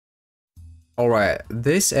Alright,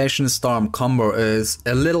 this ASHEN Storm combo is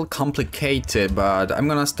a little complicated, but I'm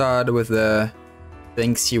gonna start with the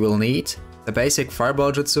things you will need. The basic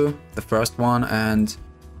Fireball Jutsu, the first one, and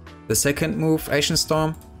the second move ASHEN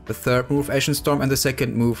Storm, the third move ASHEN Storm, and the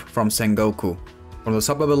second move from Sengoku. From the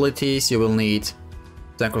sub abilities you will need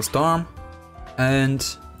Synchro Storm and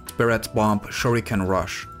Spirit Bomb Shuriken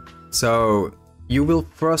Rush. So you will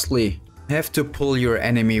firstly have to pull your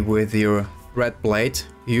enemy with your Thread Blade,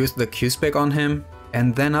 use the Q-Spec on him,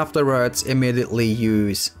 and then afterwards immediately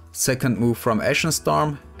use second move from ASHEN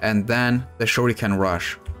Storm and then the Shuriken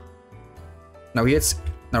Rush. Now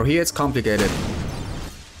here it's complicated.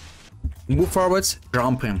 Move forwards,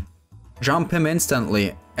 jump him. Jump him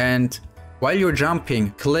instantly, and while you're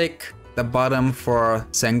jumping, click the button for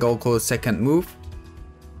Sengoku's second move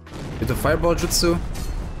with the Fireball Jutsu,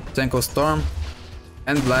 Senko Storm,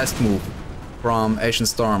 and last move from ASHEN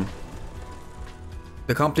Storm.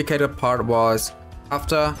 The complicated part was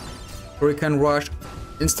after Shuriken Rush,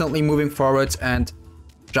 instantly moving forwards and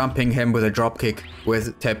jumping him with a dropkick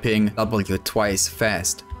with tapping W twice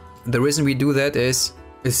fast. The reason we do that is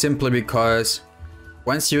simply because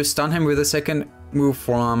once you stun him with the second move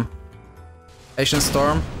from ASHEN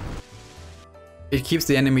Storm, it keeps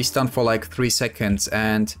the enemy stunned for like 3 seconds,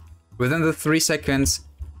 and within the 3 seconds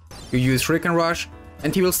you use Shuriken Rush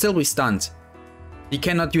and he will still be stunned. He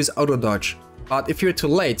cannot use auto dodge, but if you're too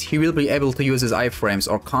late he will be able to use his iframes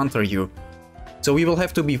or counter you. So we will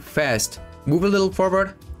have to be fast, move a little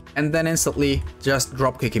forward and then instantly just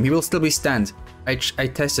dropkick him. He will still be stunned. I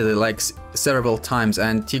tested it like several times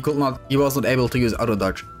and he was not able to use auto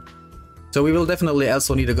dodge. So we will definitely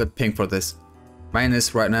also need a good ping for this. Mine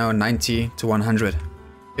is right now 90 to 100.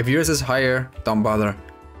 If yours is higher, don't bother.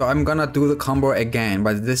 So I'm gonna do the combo again,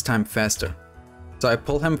 but this time faster. So I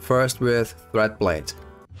pull him first with Thread Blade.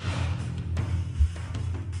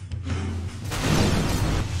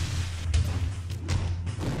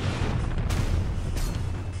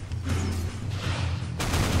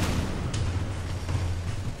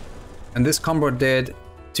 And this combo did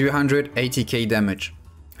 280k damage.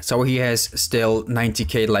 So he has still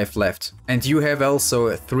 90k life left. And you have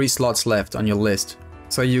also 3 slots left on your list.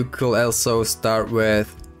 So you could also start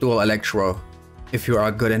with Dual Electro if you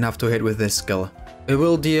are good enough to hit with this skill. It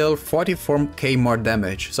will deal 44k more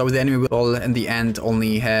damage. So the enemy will in the end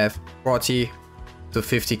only have 40 to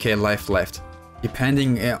 50k life left,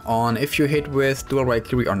 depending on if you hit with Dual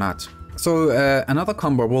Valkyrie or not. So another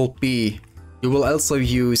combo will be you will also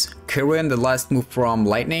use Kirin, the last move from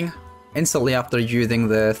Lightning, instantly after using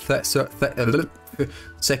the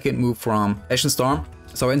second move from ASHEN Storm.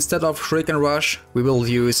 So instead of Shuriken Rush, we will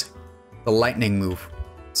use the Lightning move.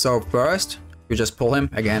 So first, you just pull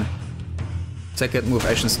him again. Second move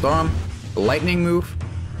ASHEN Storm, the Lightning move,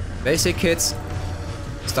 basic hits,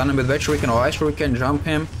 stun him with Wet Shuriken or Ice Shuriken, jump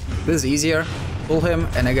him. This is easier. Pull him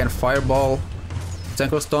and again Fireball,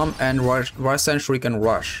 Synchro Storm and Rasen Shuriken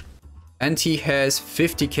Rush. And he has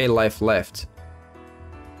 50k life left.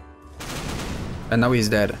 And now he's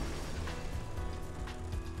dead.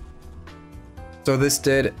 So this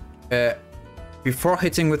did, before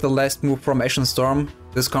hitting with the last move from ASHEN Storm,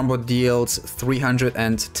 this combo deals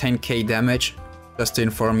 310k damage, just to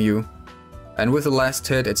inform you. And with the last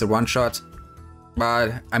hit, it's a one-shot.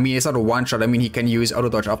 But, I mean, it's not a one-shot, I mean, he can use auto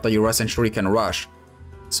dodge after you Rasen Shuriken Rush.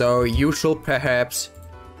 So you should perhaps,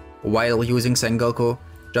 while using Sengoku,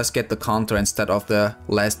 just get the counter instead of the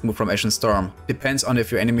last move from ASHEN Storm. Depends on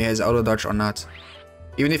if your enemy has auto dodge or not.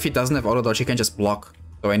 Even if he doesn't have auto dodge, he can just block.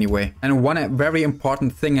 So anyway. And one very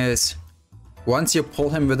important thing is, once you pull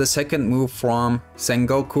him with the second move from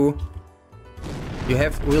Sengoku, you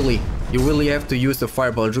really have to use the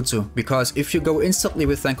Fireball Jutsu. Because if you go instantly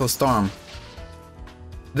with Senko Storm,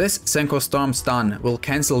 this Senko Storm stun will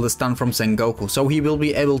cancel the stun from Sengoku. So he will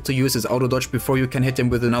be able to use his auto dodge before you can hit him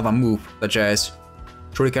with another move, such as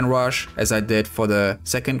Shuriken Rush, as I did for the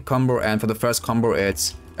second combo, and for the first combo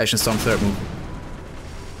it's ASHEN Storm third move.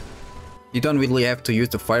 You don't really have to use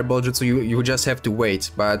the Fireball Jutsu, you just have to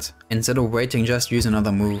wait, but instead of waiting just use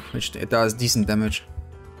another move, which it does decent damage.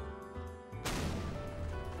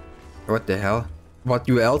 What the hell? What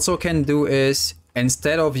you also can do is,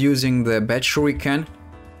 instead of using the Bad Shuriken,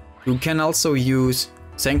 you can also use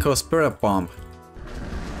Senko Spirit Bomb.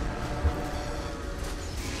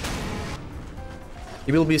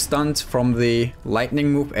 He will be stunned from the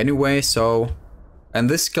lightning move anyway, so... And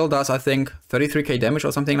this skill does, I think, 33k damage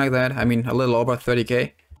or something like that. I mean, a little over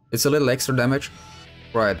 30k. It's a little extra damage.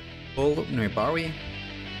 Right. Pull Noibari.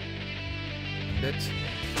 That.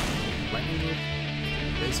 Lightning move.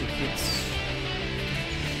 Basic hits.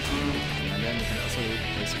 And then you can also do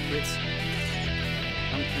basic hits.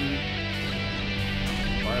 Something.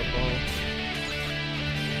 fireball.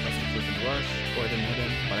 Rush. Oh, I didn't hit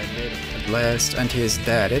him, but I did at last, and he is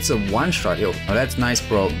dead. It's a one-shot, yo. Oh, that's nice,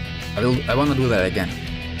 bro. I wanna do that again.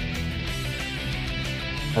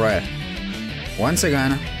 Alright. Once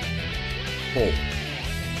again. Oh.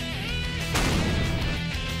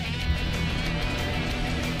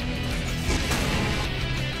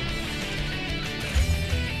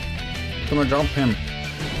 Gonna jump him.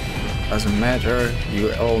 Doesn't matter.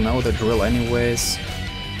 You all know the drill anyways.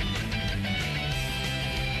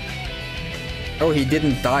 Oh, he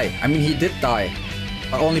didn't die. I mean, he did die,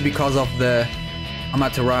 but only because of the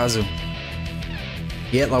Amaterasu.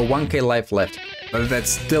 He had like 1k life left, but that's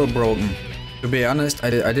still broken. To be honest, I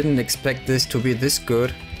didn't expect this to be this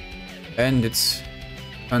good, and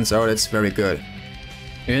turns out it's very good.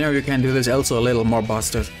 You know, you can do this also a little more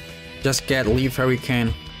busted. Just get Leaf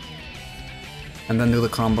Hurricane, and then do the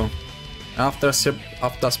combo. After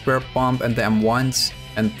Spirit Bomb and the M1s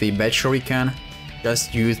and the Bad Shuriken,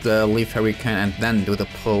 just use the Leaf Hurricane and then do the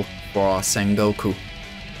pull for Sengoku.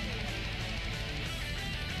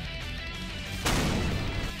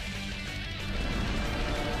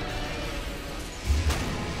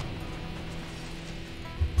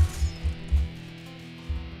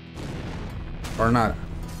 Or not.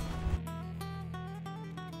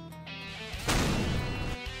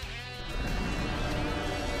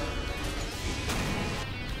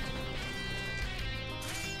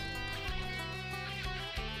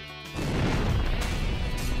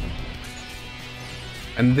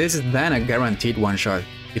 And this is then a guaranteed one-shot,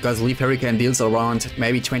 because Leaf Hurricane deals around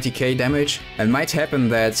maybe 20k damage, and might happen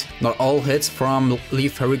that not all hits from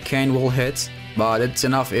Leaf Hurricane will hit, but it's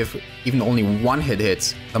enough if even only one hit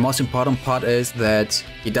hits. The most important part is that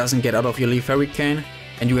he doesn't get out of your Leaf Hurricane,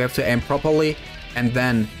 and you have to aim properly, and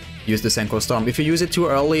then use the Senko Storm. If you use it too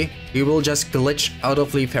early, he will just glitch out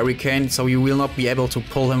of Leaf Hurricane, so you will not be able to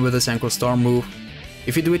pull him with the Senko Storm move.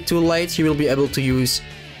 If you do it too late, he will be able to use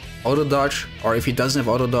auto dodge, or if he doesn't have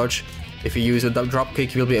auto dodge, if you use a drop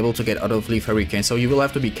kick, you'll be able to get out of Leaf Hurricane. So you will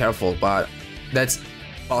have to be careful, but that's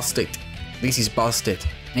busted. This is busted.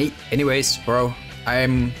 Hey, anyways, bro,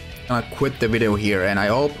 I'm gonna quit the video here, and I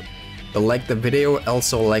hope you like the video,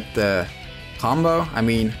 also like the combo. I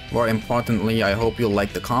mean, more importantly, I hope you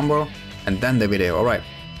like the combo and then the video. Alright,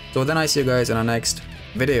 so then I see you guys in the next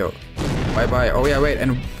video. Bye bye. Oh yeah, wait,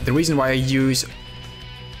 and the reason why I use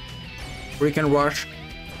Freaking Rush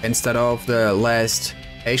instead of the last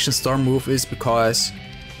ASHEN Storm move is because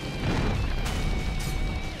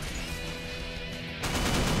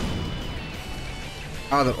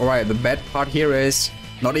alright, the bad part here is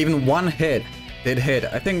not even one hit did hit.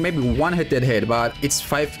 I think maybe one hit did hit, but it's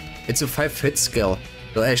a 5 hit skill,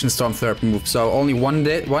 the ASHEN Storm third move, so only one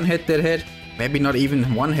hit did hit, maybe not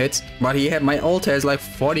even one hit, but my ult has like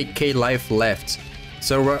 40k life left.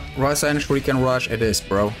 So Rasen Shuriken Rush it is,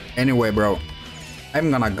 bro. Anyway, bro, I'm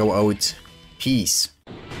gonna go out. Peace.